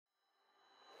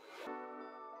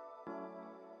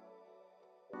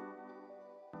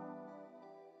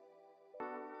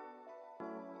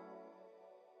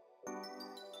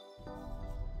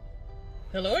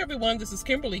Hello everyone, this is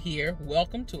Kimberly here.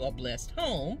 Welcome to A Blessed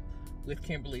Home with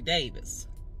Kimberly Davis.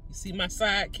 You see my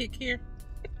sidekick here?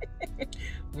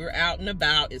 We're out and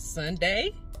about. It's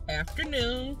Sunday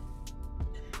afternoon.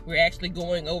 We're actually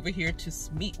going over here to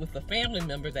meet with a family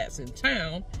member that's in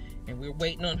town, and we're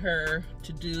waiting on her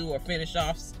to do or finish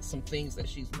off some things that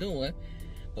she's doing.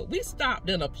 But we stopped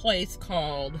in a place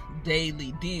called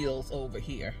Dealz over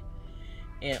here.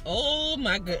 And oh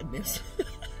my goodness.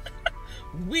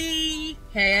 We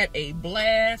had a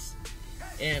blast,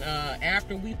 and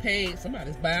after we paid,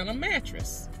 somebody's buying a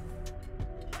mattress.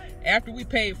 After we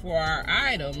paid for our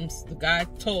items, the guy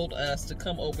told us to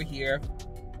come over here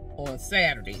on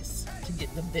Saturdays to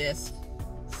get the best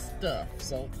stuff.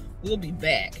 So we'll be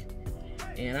back.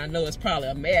 And I know it's probably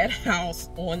a madhouse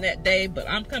on that day, but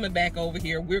I'm coming back over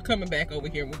here. We're coming back over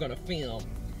here and we're going to film.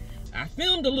 I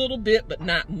filmed a little bit, but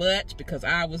not much because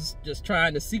I was just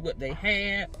trying to see what they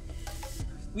had.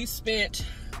 We spent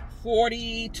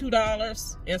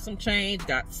 $42 and some change,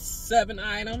 got 7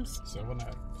 items. 7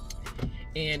 items.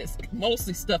 And it's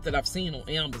mostly stuff that I've seen on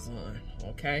Amazon,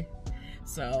 okay?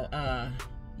 So,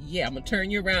 yeah, I'm gonna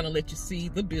turn you around and let you see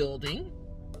the building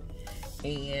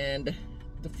and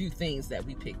the few things that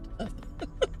we picked up.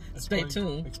 Stay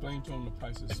tuned. Explain to them the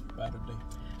prices by the day.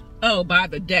 Oh, by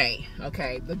the day,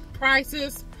 okay. The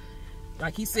prices,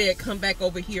 like he said, come back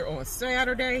over here on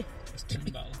Saturday. It's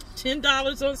 $10.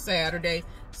 $10 on Saturday.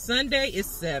 Sunday is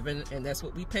 $7, and that's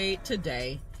what we paid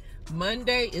today.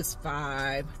 Monday is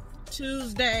 $5.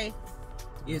 Tuesday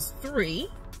is $3.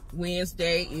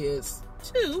 Wednesday is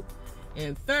 $2.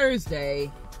 And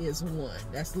Thursday is $1.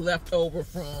 That's left over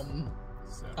from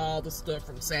all the stuff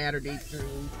from Saturday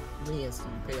through Wednesday.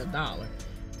 You pay $1.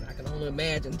 I can only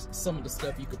imagine some of the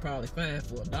stuff you could probably find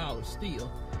for $1 still.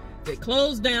 They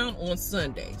close down on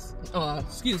Sundays.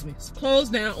 Close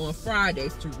down on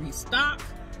Fridays to restock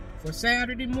for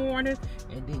Saturday morning,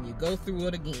 and then you go through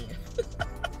it again.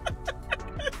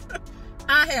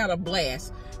 I had a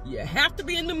blast. You have to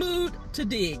be in the mood to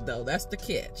dig, though. That's the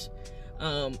catch.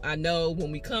 I know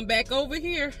when we come back over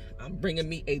here, I'm bringing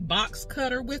me a box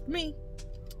cutter with me,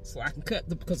 so I can cut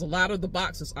because a lot of the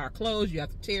boxes are closed. You have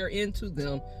to tear into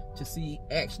them to see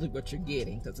actually what you're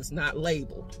getting because it's not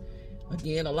labeled.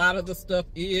 Again, a lot of the stuff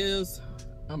is,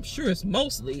 I'm sure it's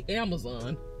mostly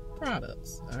Amazon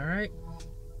products, all right?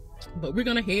 But we're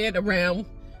gonna head around.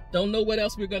 Don't know what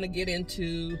else we're gonna get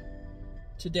into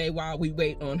today while we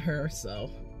wait on her.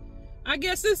 So I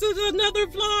guess this is another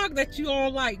vlog that you all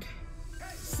like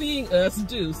seeing us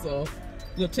do. So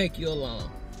we'll take you along.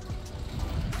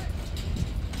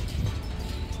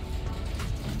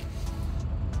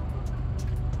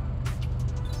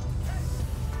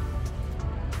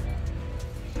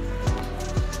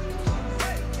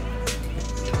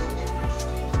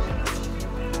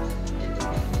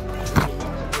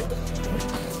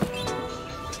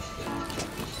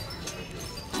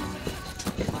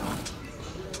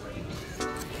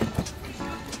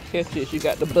 Catch this, you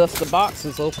got to bust the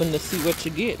boxes open to see what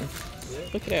you're getting.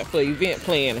 Look at that for event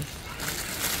planning.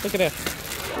 Look at that.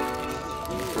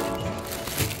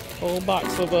 Whole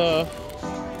box of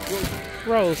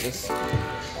roses. Hey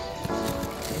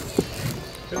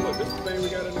look, this is the thing we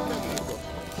got in the cabinet.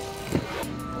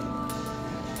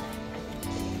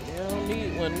 Yeah, I don't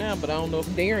need one now, but I don't know if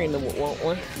Darren would want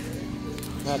one.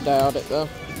 I doubt it though.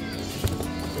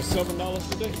 It's $7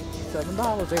 today.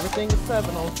 $7. Everything is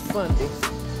 $7 on Sunday.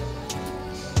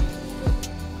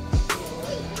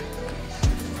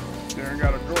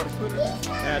 Got a drawer to put it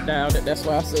in? I doubt it. That's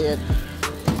why I said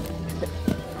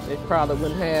they probably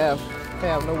wouldn't have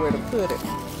nowhere to put it.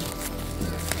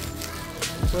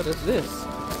 What is this?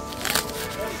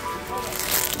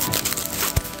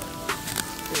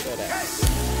 Look at that.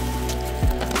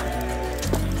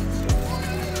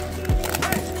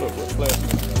 Stuff with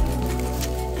plastic.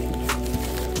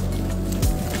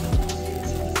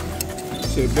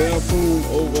 It's a bathroom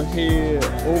overhead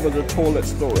over the toilet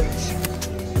storage.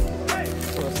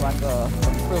 Like a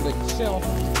acrylic shelf.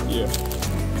 Yeah.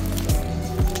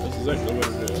 That's exactly what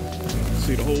it is.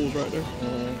 See the holes right there?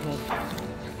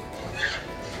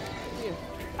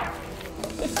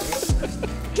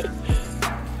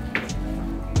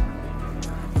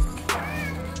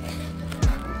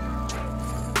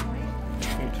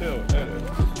 You can tell what that is.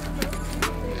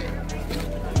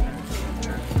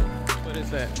 What is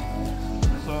that?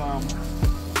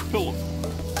 It's pillow.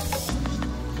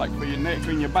 Like for your neck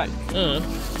and your back.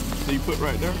 So you put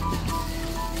right there.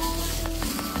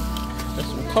 That's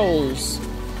some coals.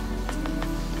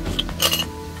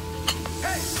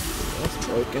 That's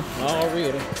broken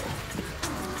already.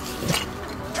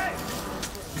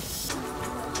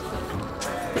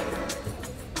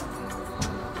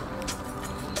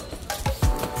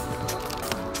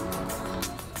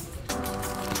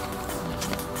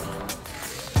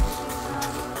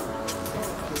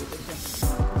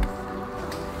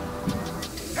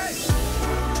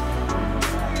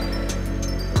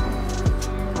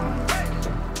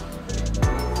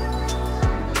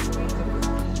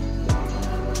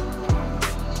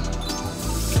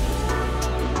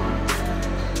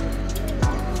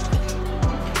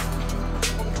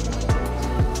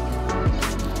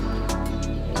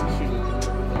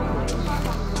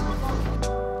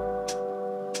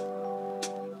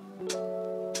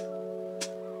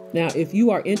 Now, if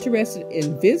you are interested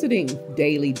in visiting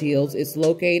Daily Dealz, it's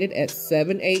located at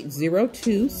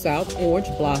 7802 South Orange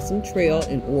Blossom Trail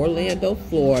in Orlando,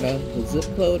 Florida. The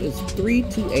zip code is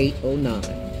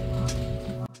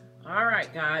 32809. All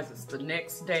right, guys, it's the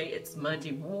next day. It's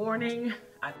Monday morning.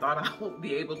 I thought I would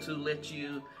be able to let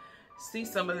you see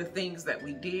some of the things that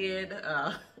we did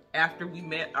after we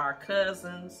met our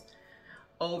cousins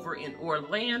over in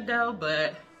Orlando,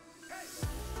 but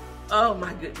oh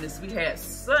my goodness, we had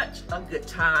such a good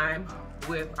time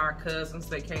with our cousins.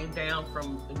 They came down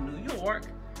from New York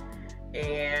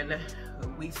and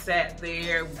we sat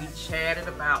there, we chatted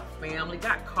about family,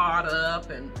 got caught up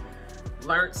and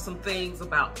learned some things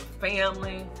about the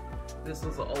family. This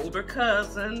was an older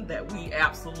cousin that we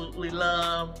absolutely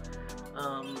love.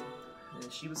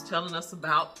 And she was telling us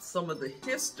about some of the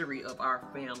history of our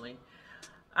family.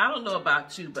 I don't know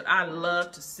about you, but I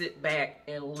love to sit back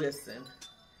and listen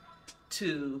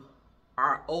to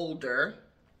our older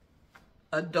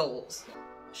adults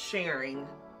sharing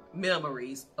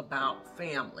memories about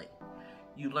family.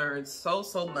 You learn so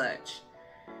much,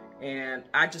 and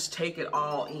I just take it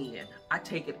all in. I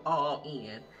take it all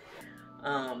in.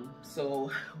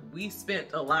 So we spent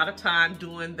a lot of time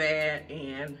doing that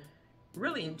and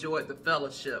really enjoyed the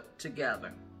fellowship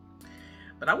together.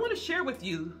 But I want to share with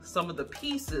you some of the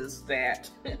pieces that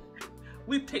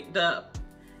we picked up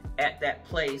at that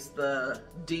place, the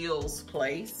Dealz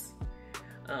place.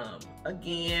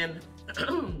 Again,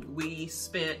 we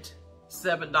spent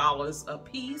 $7 a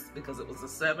piece because it was a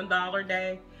 $7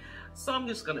 day. So I'm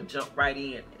just gonna jump right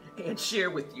in and share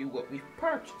with you what we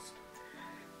purchased.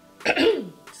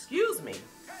 Excuse me.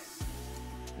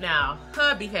 Now,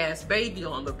 hubby has baby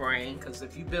on the brain because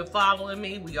if you've been following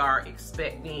me, we are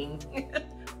expecting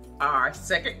our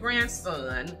second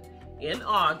grandson in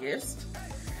August.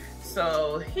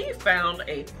 So he found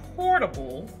a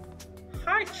portable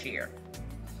high chair,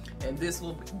 and this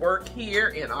will work here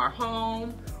in our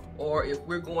home, or if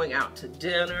we're going out to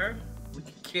dinner, we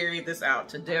can carry this out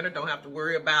to dinner. Don't have to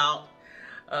worry about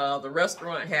the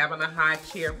restaurant having a high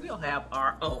chair. We'll have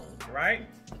our own, right?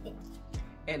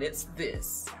 And it's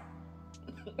this.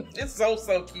 It's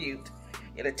so cute.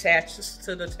 It attaches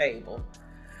to the table.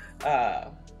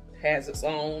 Has its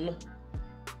own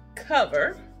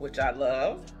cover, which I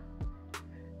love.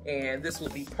 And this will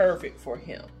be perfect for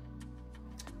him.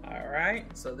 All right,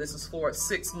 so this is for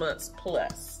 6 months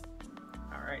plus.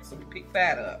 All right, so we picked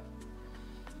that up.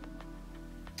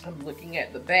 I'm looking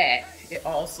at the back. It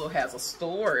also has a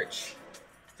storage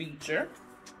feature,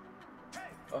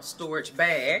 a storage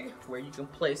bag where you can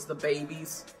place the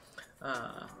baby's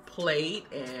plate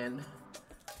and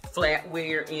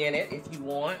flatware in it if you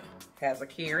want. Has a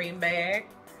carrying bag.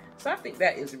 So I think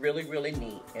that is really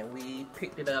neat, and we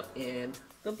picked it up in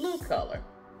the blue color.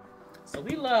 So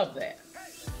we love that.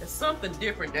 It's something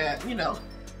different that, you know,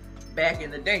 back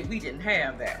in the day we didn't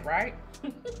have that, right?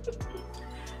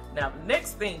 Now the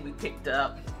next thing we picked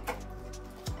up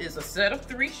is a set of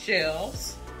 3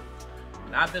 shelves.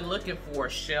 And I've been looking for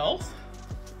a shelf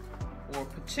for a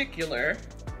particular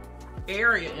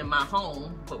area in my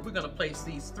home, but we're gonna place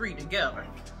these 3 together.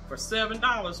 For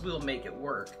 $7, we'll make it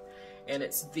work. And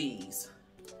it's these.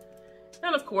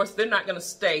 And of course, they're not gonna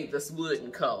stay this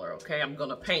wooden color, okay? I'm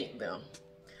gonna paint them.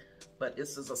 But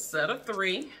this is a set of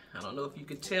 3. I don't know if you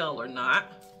can tell or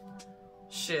not.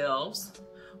 Shelves.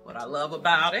 What I love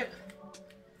about it,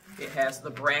 it has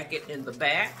the bracket in the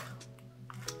back.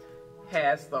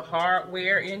 Has the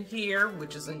hardware in here,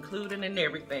 which is included in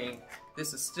everything.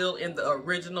 This is still in the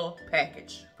original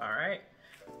package, all right?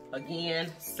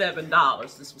 Again,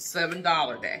 $7. This was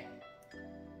 $7 day.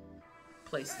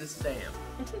 Place this down.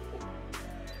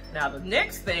 Now the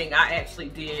next thing I actually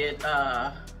did,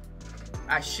 I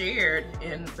shared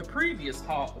in the previous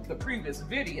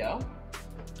video,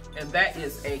 and that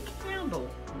is a candle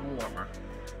warmer.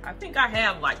 I think I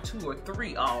have like 2 or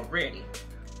 3 already,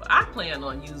 but I plan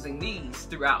on using these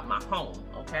throughout my home,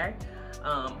 okay?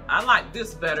 I like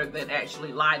this better than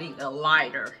actually lighting a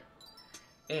lighter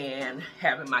and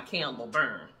having my candle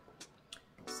burn.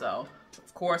 So,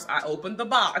 of course, I opened the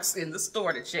box in the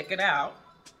store to check it out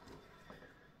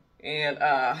and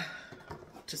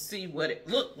to see what it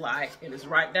looked like. And it's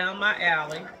right down my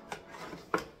alley.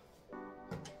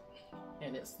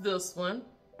 And it's this one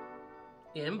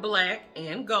in black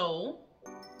and gold.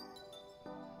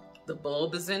 The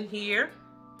bulb is in here,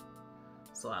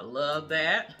 so I love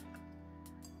that.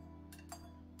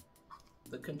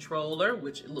 The controller,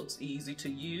 which it looks easy to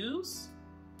use,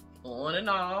 on and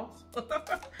off.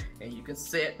 And you can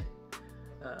set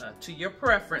to your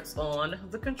preference on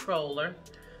the controller.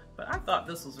 But I thought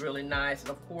this was really nice, and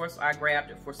of course I grabbed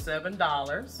it for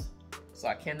 $7. So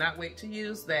I cannot wait to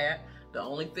use that. The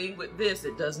only thing with this,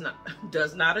 it does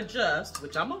not adjust,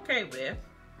 which I'm okay with,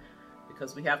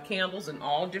 because we have candles in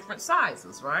all different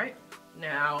sizes, right?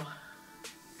 Now,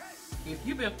 if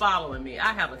you've been following me,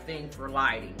 I have a thing for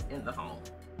lighting in the home.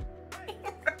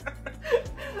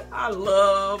 I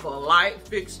love a light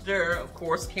fixture, of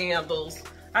course, candles.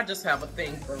 I just have a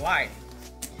thing for lighting.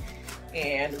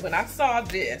 And when I saw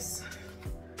this,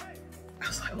 I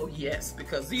was like, oh yes,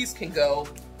 because these can go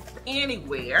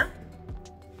anywhere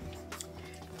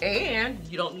and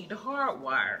you don't need to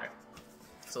hardwire it.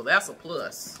 So that's a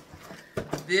plus.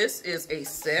 This is a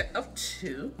set of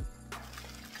 2.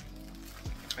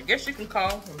 I guess you can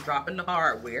call, I'm dropping the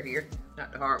hardware here.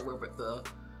 Not the hardware, but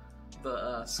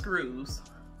the screws.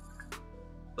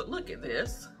 But look at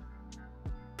this.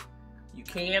 You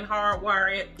can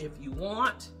hardwire it if you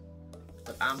want,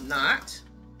 but I'm not.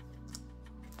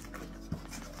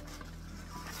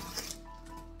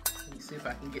 Let me see if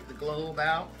I can get the globe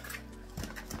out.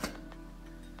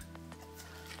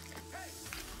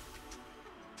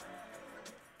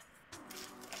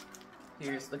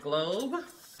 Here's the globe.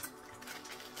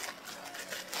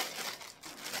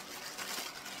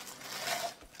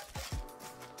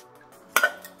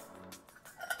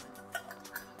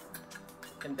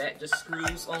 And that just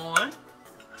screws on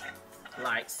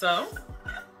like so.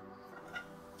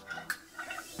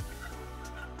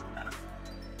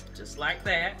 Just like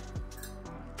that.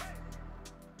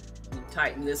 You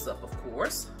tighten this up, of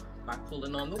course, by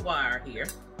pulling on the wire here.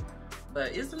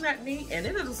 But isn't that neat? And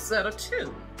it is a set of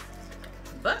 2.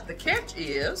 But the catch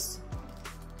is,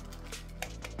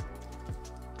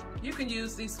 you can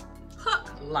use these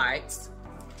puck lights,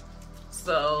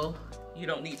 so you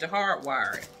don't need to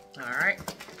hardwire it. All right,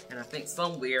 and I think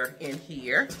somewhere in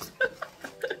here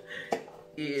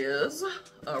is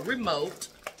a remote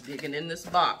digging in this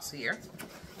box here.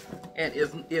 And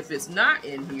if it's not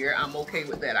in here, I'm okay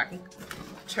with that. I can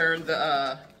turn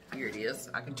the, here it is.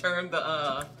 I can turn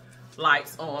the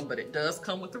lights on, but it does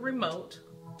come with the remote.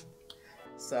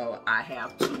 So I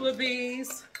have 2 of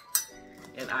these,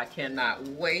 and I cannot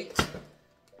wait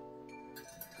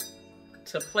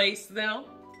to place them.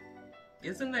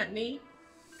 Isn't that neat?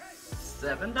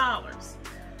 $7.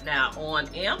 Now on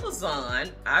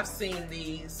Amazon, I've seen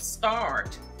these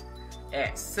start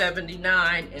at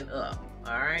 $79 and up.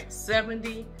 All right,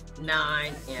 $79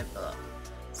 and up.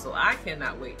 So I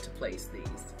cannot wait to place these.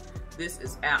 This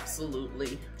is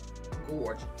absolutely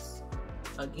gorgeous.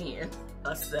 Again,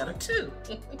 a set of 2.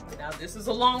 Now this is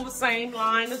along the same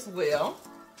line as well.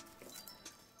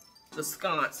 The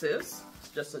sconces,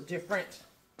 just a different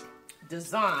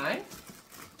design.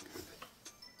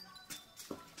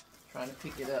 Trying to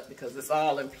pick it up because it's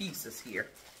all in pieces here.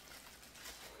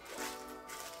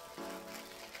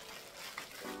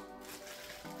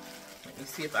 Let me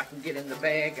see if I can get in the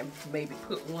bag and maybe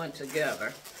put one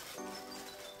together,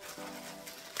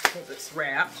 because it's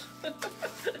wrapped.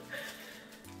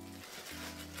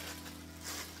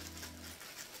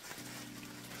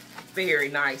 Very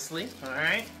nicely, all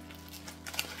right.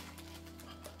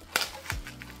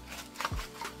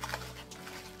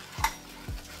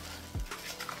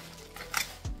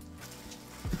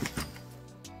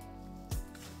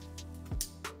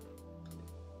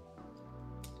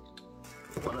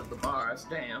 One of the bars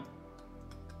down.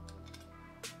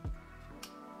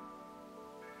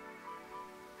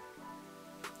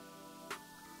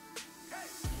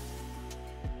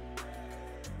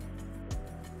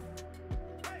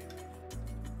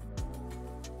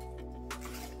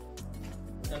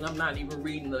 And I'm not even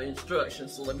reading the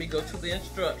instructions, so let me go to the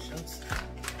instructions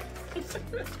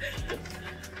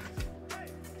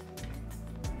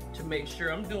to make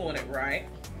sure I'm doing it right.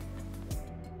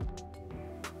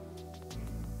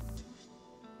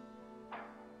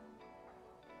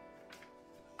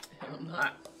 And I'm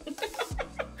not.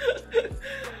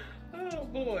 Oh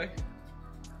boy.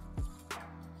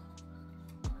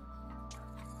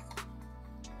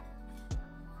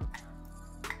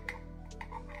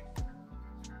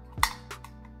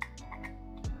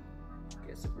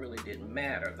 Guess it really didn't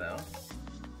matter though,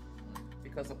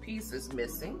 because a piece is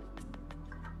missing.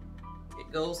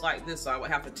 It goes like this, so I would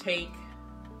have to take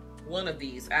one of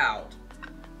these out,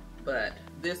 but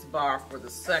this bar for the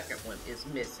second one is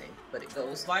missing. But it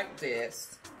goes like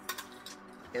this,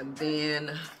 and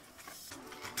then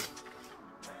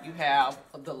you have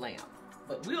the lamp.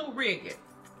 But we'll rig it,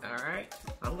 all right?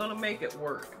 I'm gonna make it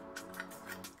work.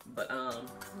 But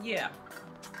yeah,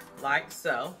 like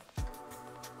so.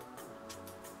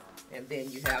 And then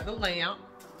you have the lamp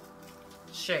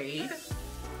shade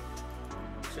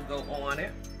to go on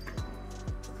it.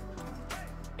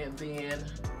 And then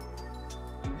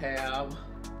you have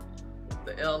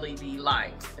the LED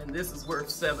lights, and this is worth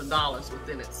 $7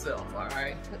 within itself, all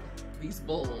right? These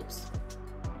bulbs,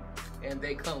 and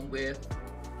they come with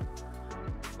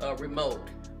a remote,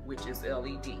 which is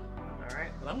LED, all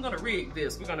right? But I'm gonna rig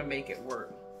this, we're gonna make it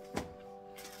work.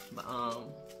 But,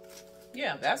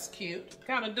 yeah, that's cute.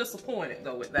 Kind of disappointed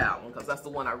though with that one, because that's the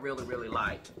one I really, really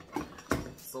liked.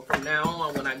 So from now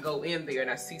on, when I go in there and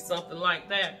I see something like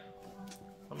that,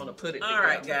 I'm gonna put it together. All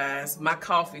right, guys, my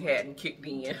coffee hadn't kicked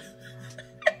in.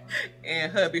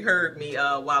 And hubby heard me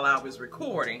while I was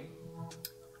recording.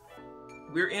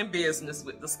 We're in business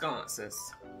with the sconces.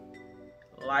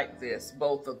 Like this,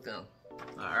 both of them,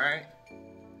 all right?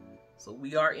 So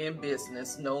we are in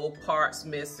business, no parts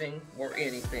missing or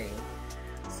anything.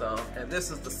 So, and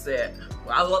this is the set.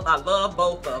 Well, I love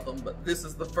both of them, but this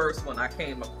is the first one I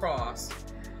came across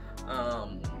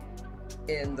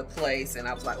in the place, and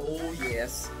I was like, oh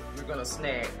yes, we're gonna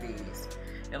snag these.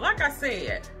 And like I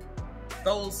said,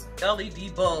 those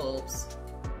LED bulbs,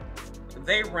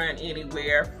 they run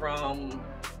anywhere from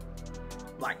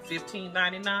like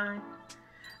 $15.99.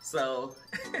 So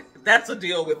that's a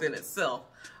deal within itself.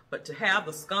 But to have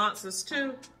the sconces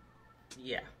too,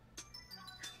 yeah.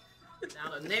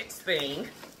 Now the next thing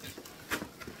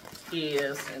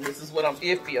is, and this is what I'm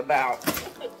iffy about,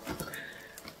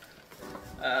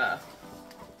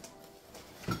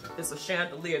 it's a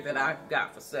chandelier that I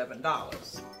got for $7. All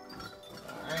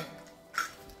right.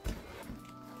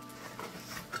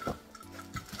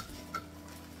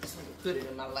 So I'm gonna put it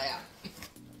in my lap.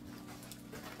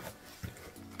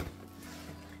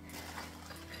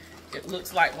 It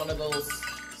looks like one of those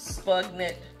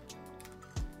spugnet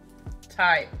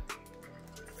type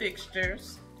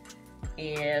fixtures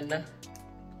in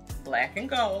black and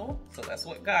gold, so that's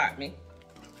what got me.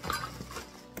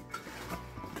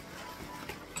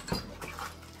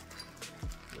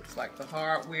 Looks like the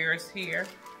hardware is here.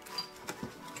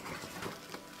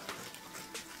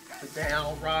 The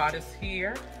down rod is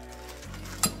here.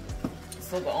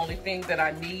 So the only thing that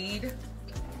I need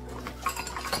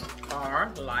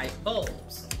are light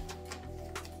bulbs.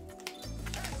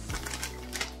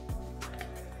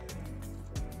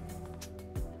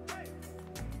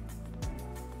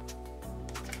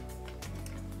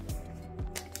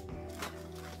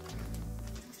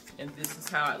 And this is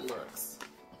how it looks.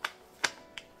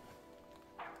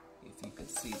 If you can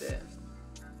see that.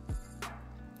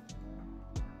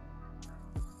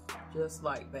 Just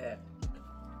like that.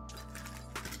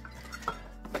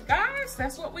 But guys,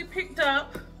 that's what we picked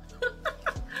up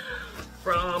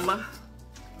from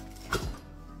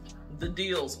the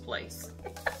Dealz place.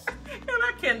 And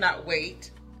I cannot wait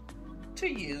to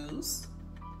use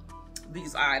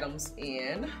these items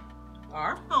in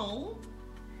our home.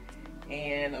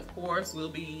 And of course, we'll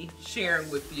be sharing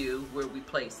with you where we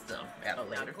place them at a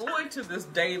later time. Going to this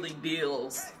daily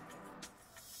Dealz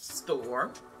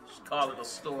store, call it a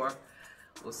store,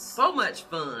 was so much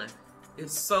fun.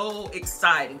 It's so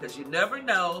exciting because you never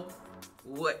know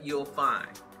what you'll find.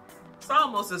 It's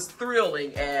almost as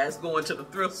thrilling as going to the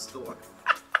thrift store.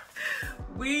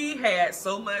 We had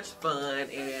so much fun,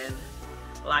 and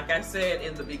like I said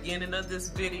in the beginning of this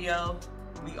video,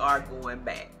 we are going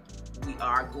back. We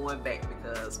are going back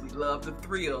because we love the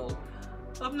thrill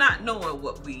of not knowing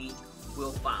what we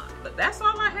will find. But that's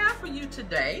all I have for you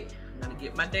today. I'm gonna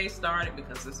get my day started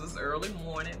because this is early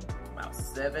morning, about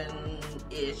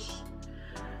 7-ish.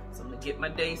 So I'm gonna get my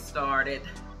day started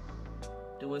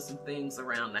doing some things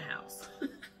around the house.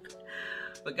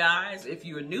 But guys, if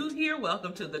you are new here,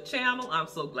 welcome to the channel. I'm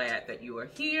so glad that you are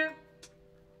here.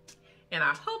 And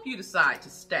I hope you decide to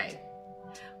stay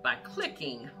by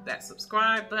clicking that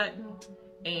subscribe button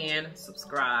and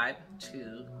subscribe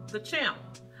to the channel.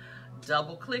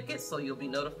 Double click it so you'll be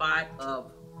notified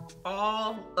of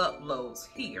all uploads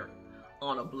here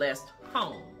on A Blessed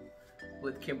Home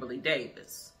with Kimberly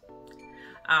Davis.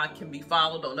 I can be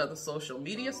followed on other social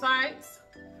media sites.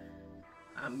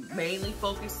 I'm mainly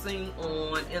focusing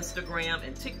on Instagram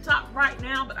and TikTok right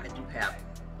now, but I do have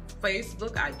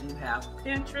Facebook, I do have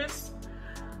Pinterest.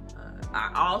 I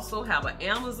also have an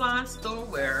Amazon store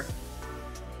where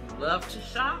if you love to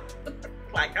shop,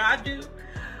 like I do,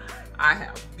 I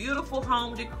have beautiful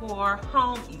home decor,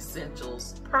 home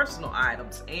essentials, personal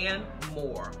items, and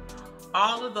more.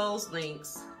 All of those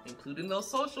links, including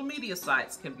those social media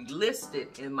sites, can be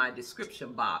listed in my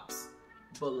description box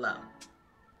below.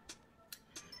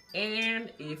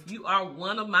 And if you are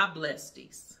one of my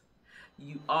blessties,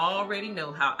 you already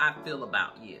know how I feel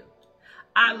about you.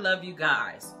 I love you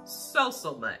guys so,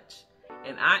 so much.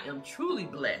 And I am truly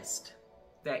blessed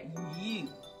that you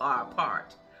are a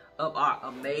part of our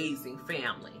amazing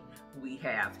family we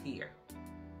have here.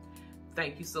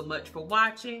 Thank you so much for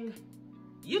watching.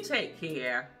 You take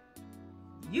care.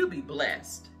 You be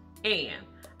blessed. And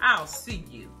I'll see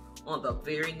you on the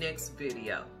very next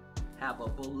video. Have a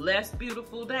blessed,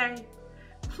 beautiful day.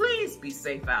 Please be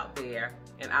safe out there,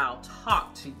 and I'll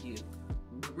talk to you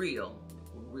real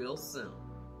soon.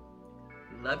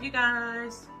 Love you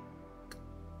guys.